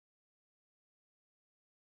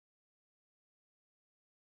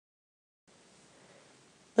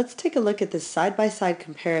Let's take a look at this side-by-side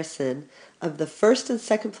comparison of the first and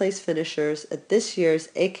second place finishers at this year's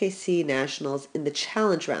AKC Nationals in the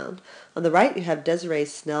challenge round. On the right you have Desiree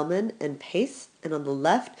Snelleman and Pace, and on the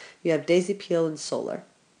left you have Daisy Peel and Solar.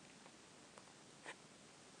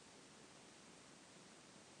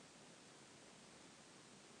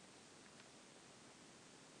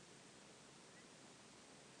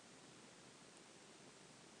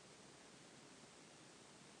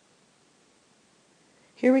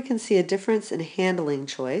 Here we can see a difference in handling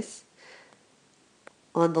choice.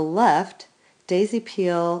 On the left, Daisy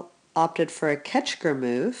Peel opted for a catch-ger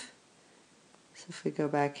move. So if we go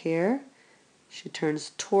back here, she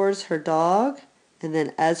turns towards her dog, and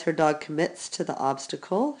then as her dog commits to the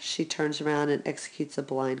obstacle, she turns around and executes a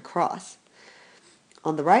blind cross.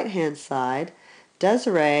 On the right-hand side,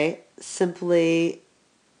 Desiree simply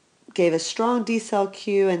gave a strong decel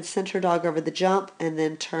cue and sent her dog over the jump, and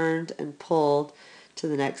then turned and pulled to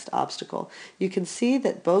the next obstacle. You can see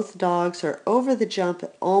that both dogs are over the jump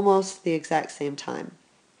at almost the exact same time.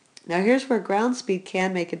 Now here's where ground speed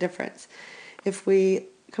can make a difference. If we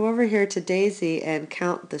come over here to Daisy and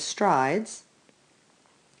count the strides,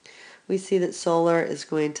 we see that Solar is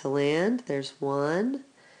going to land. There's 1,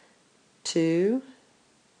 2,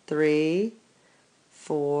 3,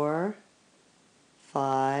 4,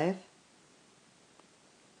 5,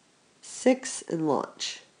 6, and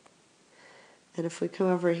launch. And if we come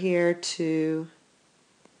over here to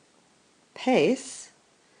Pace,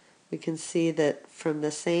 we can see that from the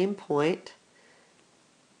same point,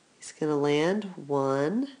 he's going to land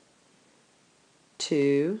 1,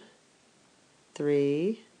 2,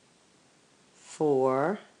 3,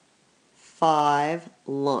 4, 5,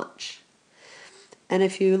 launch. And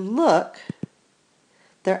if you look,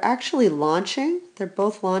 they're actually launching. They're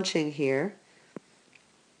both launching here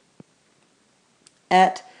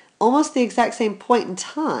at almost the exact same point in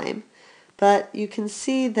time, but you can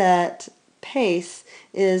see that Pace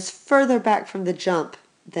is further back from the jump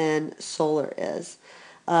than Solar is.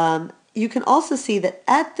 You can also see that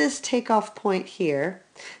at this takeoff point here,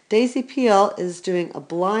 Daisy Peel is doing a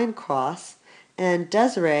blind cross and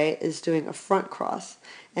Desiree is doing a front cross.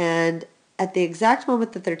 And at the exact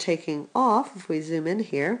moment that they're taking off, if we zoom in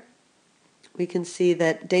here, we can see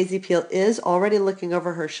that Daisy Peel is already looking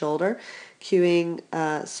over her shoulder, cueing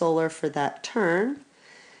Solar for that turn,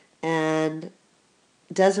 and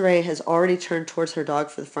Desiree has already turned towards her dog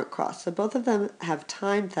for the front cross. So both of them have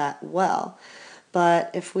timed that well.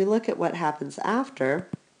 But if we look at what happens after,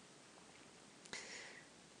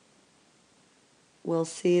 we'll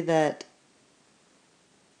see that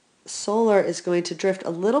Solar is going to drift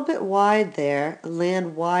a little bit wide there,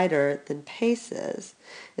 land wider than Pace is.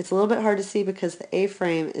 It's a little bit hard to see because the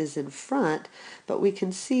A-frame is in front, but we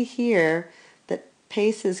can see here that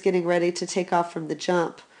Pace is getting ready to take off from the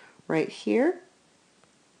jump right here.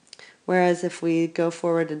 Whereas if we go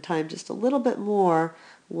forward in time just a little bit more,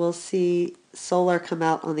 we'll see Solar come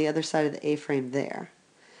out on the other side of the A-frame there.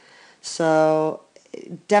 So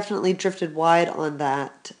definitely drifted wide on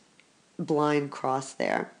that blind cross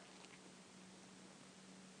there.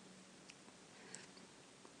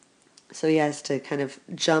 So he has to kind of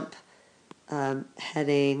jump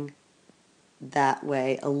heading that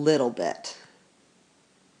way a little bit.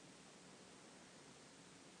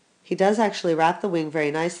 He does actually wrap the wing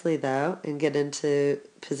very nicely though and get into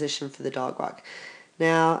position for the dog walk.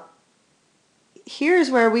 Now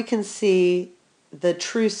here's where we can see the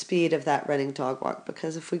true speed of that running dog walk,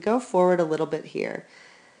 because if we go forward a little bit here,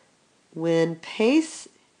 when Pace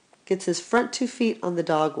gets his front 2 feet on the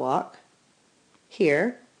dog walk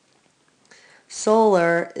here,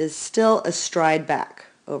 Solar is still a stride back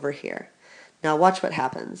over here. Now watch what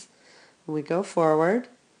happens. When we go forward,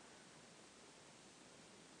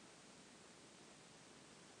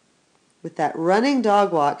 with that running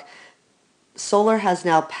dog walk, Solar has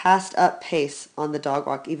now passed up Pace on the dog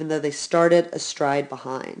walk, even though they started a stride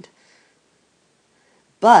behind.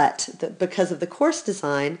 But because of the course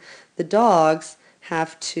design, the dogs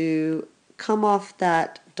have to come off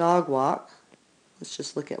that dog walk. Let's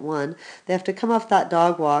just look at one. They have to come off that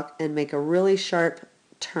dog walk and make a really sharp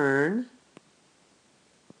turn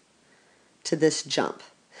to this jump.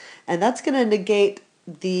 And that's going to negate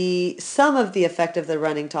some of the effect of the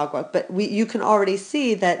running dog walk. But you can already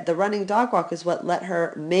see that the running dog walk is what let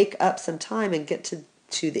her make up some time and get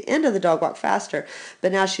to the end of the dog walk faster.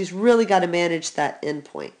 But now she's really got to manage that end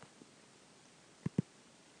point.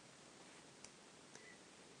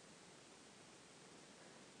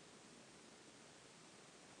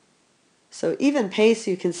 So even Pace,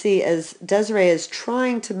 you can see as Desiree is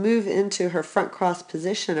trying to move into her front cross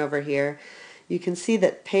position over here, you can see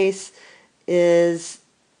that Pace is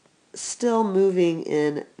still moving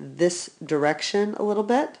in this direction a little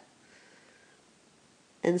bit.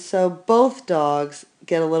 And so both dogs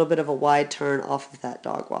get a little bit of a wide turn off of that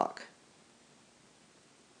dog walk.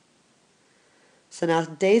 So now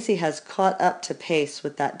Daisy has caught up to Pace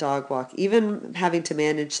with that dog walk, even having to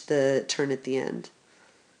manage the turn at the end.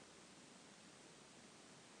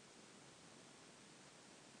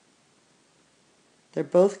 They're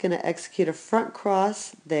both going to execute a front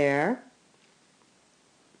cross there.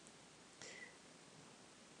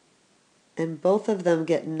 And both of them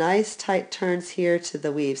get nice tight turns here to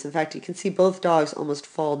the weaves. In fact, you can see both dogs almost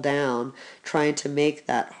fall down trying to make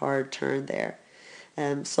that hard turn there.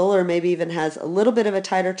 Solar maybe even has a little bit of a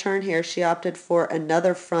tighter turn here. She opted for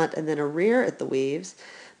another front and then a rear at the weaves.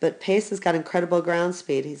 But Pace has got incredible ground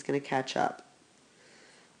speed. He's going to catch up.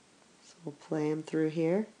 So we'll play him through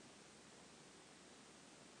here.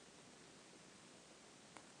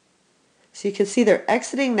 So you can see they're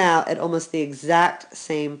exiting now at almost the exact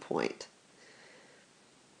same point.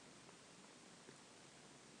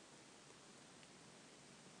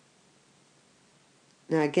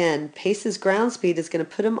 Now again, Pace's ground speed is going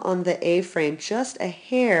to put him on the A-frame just a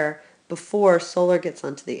hair before Solar gets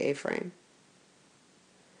onto the A-frame.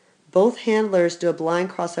 Both handlers do a blind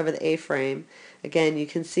cross over the A-frame. Again, you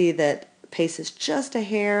can see that Pace is just a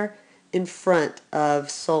hair in front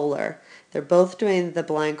of Solar. They're both doing the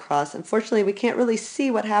blind cross. Unfortunately, we can't really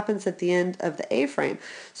see what happens at the end of the A-frame,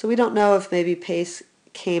 so we don't know if maybe Pace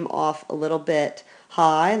came off a little bit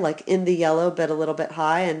high, like in the yellow, but a little bit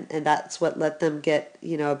high, and that's what let them get,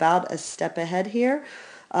 about a step ahead here,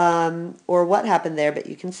 or what happened there. But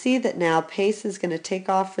you can see that now Pace is going to take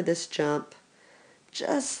off for this jump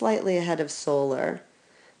just slightly ahead of Solar.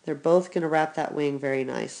 They're both going to wrap that wing very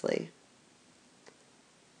nicely.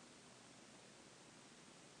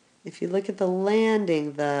 If you look at the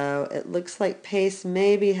landing, though, it looks like Pace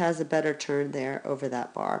maybe has a better turn there over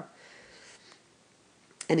that bar.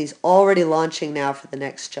 And he's already launching now for the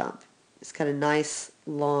next jump. He's got a nice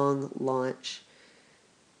long launch.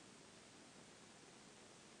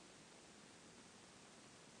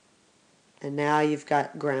 And now you've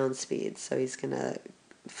got ground speed. So he's going to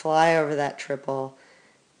fly over that triple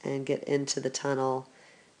and get into the tunnel.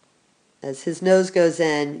 As his nose goes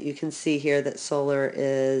in, you can see here that Solar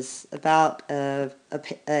is about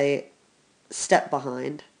a step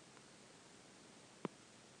behind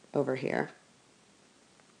over here.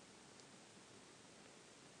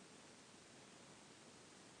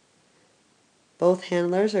 Both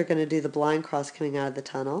handlers are going to do the blind cross coming out of the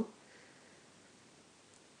tunnel.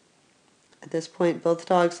 At this point, both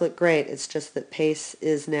dogs look great. It's just that Pace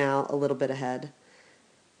is now a little bit ahead.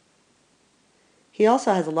 He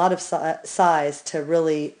also has a lot of size to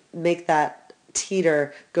really make that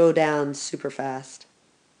teeter go down super fast.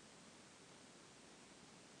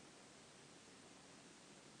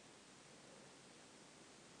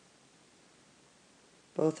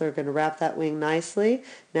 Both are going to wrap that wing nicely.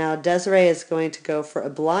 Now Desiree is going to go for a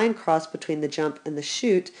blind cross between the jump and the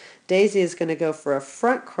chute. Daisy is going to go for a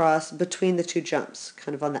front cross between the two jumps,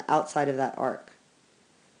 kind of on the outside of that arc.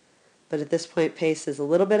 But at this point, Pace is a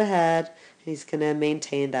little bit ahead, and he's going to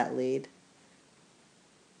maintain that lead.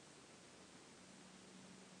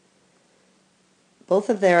 Both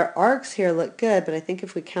of their arcs here look good, but I think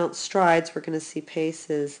if we count strides, we're going to see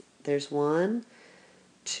Pace's, there's 1,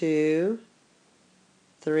 2,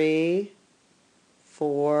 3,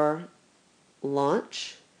 4,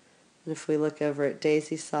 launch. And if we look over at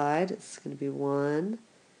Daisy's side, it's going to be 1,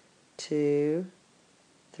 2,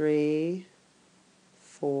 3,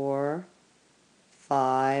 4,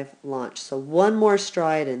 5, launch. So one more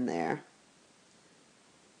stride in there.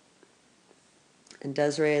 And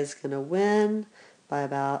Desiree is going to win by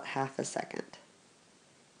about half a second.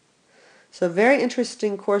 So very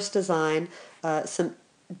interesting course design. Some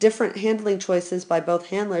different handling choices by both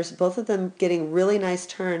handlers, both of them getting really nice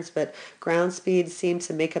turns, but ground speed seemed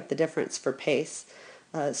to make up the difference for Pace.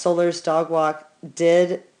 Solar's dog walk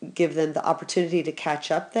did give them the opportunity to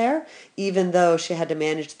catch up there, even though she had to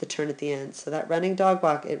manage the turn at the end. So that running dog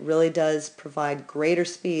walk, it really does provide greater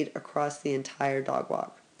speed across the entire dog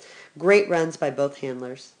walk. Great runs by both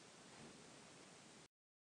handlers.